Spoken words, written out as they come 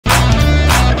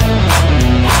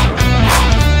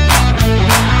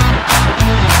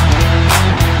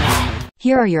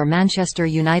Here are your Manchester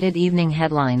United evening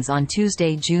headlines on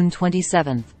Tuesday, June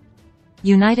 27.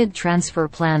 United transfer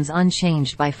plans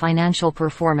unchanged by financial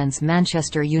performance.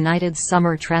 Manchester United's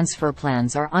summer transfer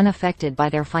plans are unaffected by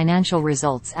their financial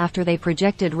results after they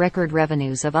projected record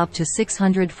revenues of up to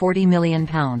 £640 million.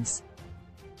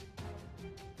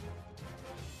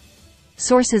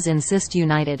 Sources insist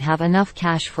United have enough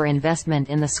cash for investment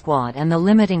in the squad, and the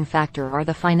limiting factor are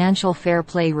the financial fair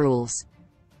play rules.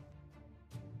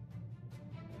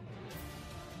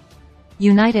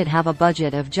 United have a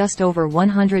budget of just over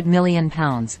 £100 million,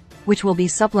 which will be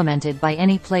supplemented by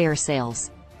any player sales.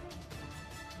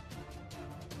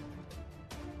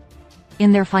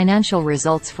 In their financial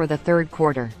results for the third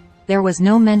quarter, there was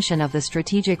no mention of the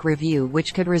strategic review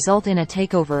which could result in a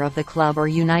takeover of the club or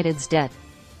United's debt.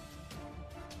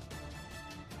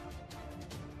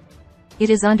 It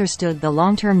is understood the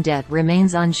long-term debt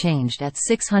remains unchanged at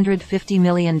 $650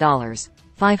 million,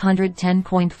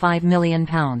 £510.5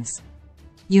 million.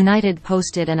 United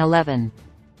posted an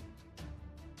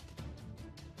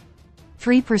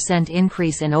 11.3%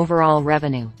 increase in overall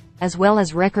revenue, as well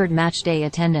as record matchday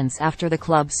attendance after the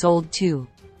club sold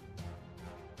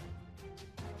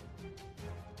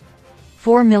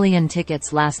 2.4 million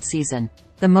tickets last season,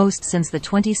 the most since the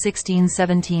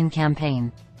 2016-17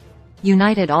 campaign.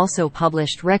 United also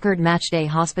published record matchday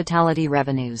hospitality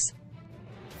revenues.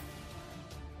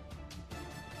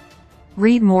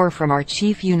 Read more from our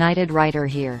chief United writer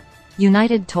here.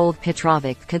 United told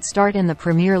Petrovic could start in the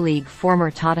Premier League. Former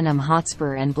Tottenham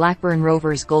Hotspur and Blackburn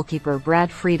Rovers goalkeeper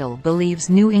Brad Friedel believes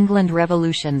New England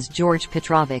Revolution's George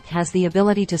Petrovic has the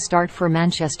ability to start for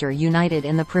Manchester United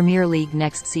in the Premier League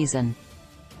next season.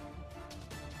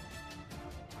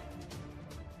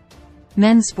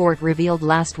 Men's Sport revealed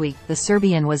last week the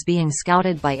Serbian was being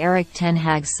scouted by Erik ten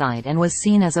Hag's side and was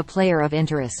seen as a player of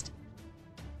interest.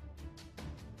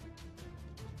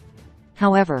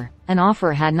 However, an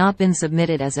offer had not been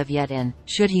submitted as of yet, and,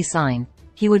 should he sign,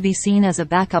 he would be seen as a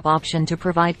backup option to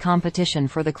provide competition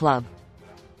for the club.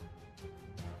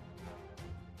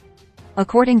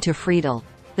 According to Friedel,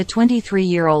 the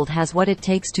 23-year-old has what it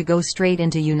takes to go straight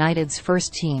into United's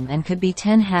first team and could be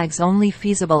ten Hag's only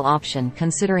feasible option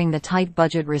considering the tight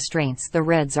budget restraints the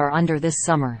Reds are under this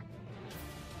summer.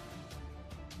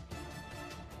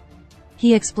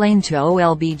 He explained to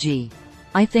OLBG,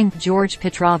 "I think George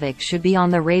Petrovic should be on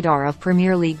the radar of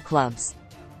Premier League clubs.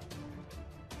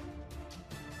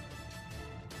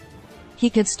 He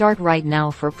could start right now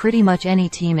for pretty much any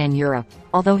team in Europe,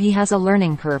 although he has a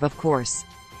learning curve, of course.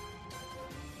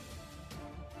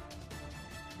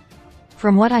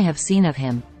 From what I have seen of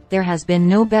him, there has been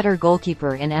no better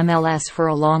goalkeeper in MLS for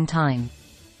a long time."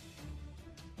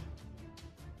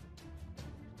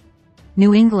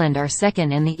 New England are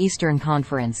second in the Eastern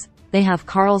Conference. They have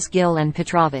Carles-Gil and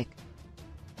Petrovic.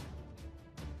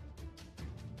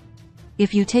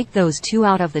 If you take those two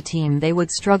out of the team, they would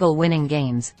struggle winning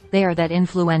games. They are that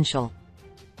influential.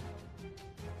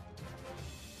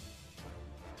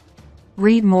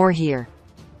 Read more here.